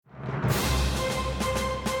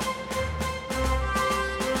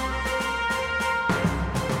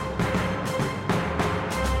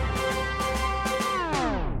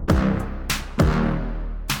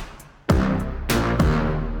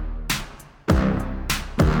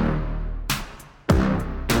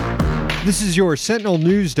This is your Sentinel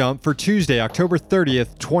News Dump for Tuesday, October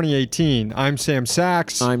 30th, 2018. I'm Sam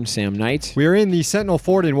Sachs. I'm Sam Knight. We are in the Sentinel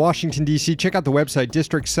Fort in Washington, D.C. Check out the website,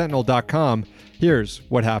 districtsentinel.com. Here's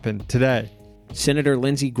what happened today. Senator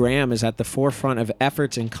Lindsey Graham is at the forefront of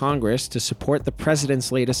efforts in Congress to support the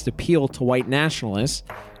president's latest appeal to white nationalists.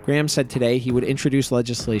 Graham said today he would introduce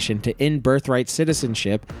legislation to end birthright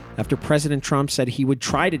citizenship after President Trump said he would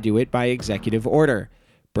try to do it by executive order.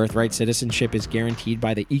 Birthright citizenship is guaranteed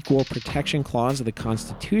by the Equal Protection Clause of the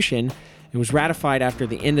Constitution. It was ratified after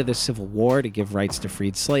the end of the Civil War to give rights to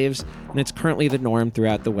freed slaves, and it's currently the norm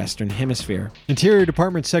throughout the Western Hemisphere. Interior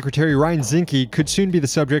Department Secretary Ryan Zinke could soon be the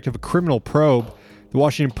subject of a criminal probe. The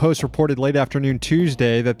Washington Post reported late afternoon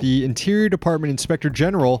Tuesday that the Interior Department Inspector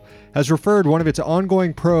General has referred one of its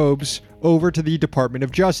ongoing probes over to the Department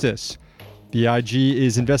of Justice. The IG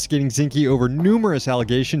is investigating Zinke over numerous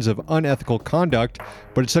allegations of unethical conduct,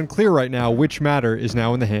 but it's unclear right now which matter is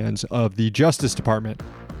now in the hands of the Justice Department.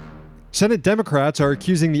 Senate Democrats are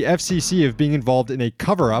accusing the FCC of being involved in a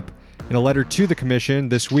cover-up. In a letter to the commission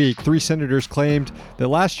this week, 3 senators claimed that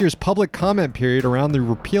last year's public comment period around the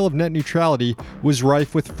repeal of net neutrality was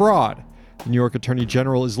rife with fraud. The New York Attorney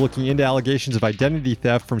General is looking into allegations of identity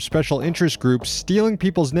theft from special interest groups stealing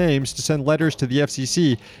people's names to send letters to the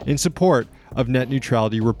FCC in support of net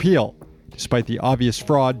neutrality repeal. Despite the obvious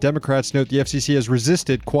fraud, Democrats note the FCC has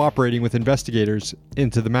resisted cooperating with investigators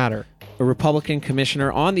into the matter. A Republican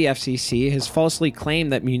commissioner on the FCC has falsely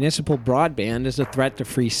claimed that municipal broadband is a threat to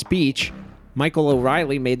free speech. Michael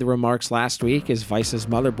O'Reilly made the remarks last week, as Vice's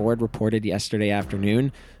Motherboard reported yesterday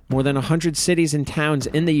afternoon. More than 100 cities and towns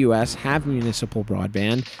in the U.S. have municipal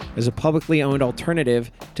broadband as a publicly owned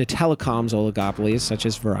alternative to telecoms oligopolies such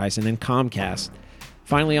as Verizon and Comcast.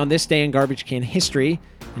 Finally, on this day in garbage can history,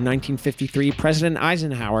 in 1953, President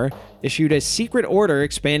Eisenhower issued a secret order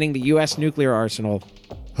expanding the U.S. nuclear arsenal.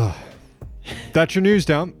 That's your news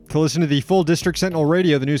dump. To listen to the full District Sentinel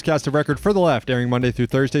Radio, the newscast of record for the left, airing Monday through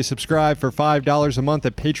Thursday, subscribe for $5 a month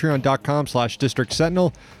at patreon.com/District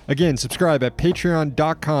Sentinel. Again, subscribe at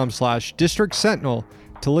patreon.com/District Sentinel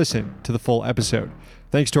to listen to the full episode.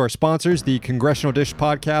 Thanks to our sponsors, the Congressional Dish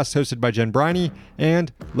podcast hosted by Jen Briney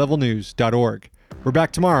and levelnews.org. We're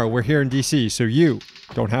back tomorrow. We're here in D.C., so you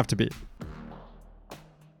don't have to be.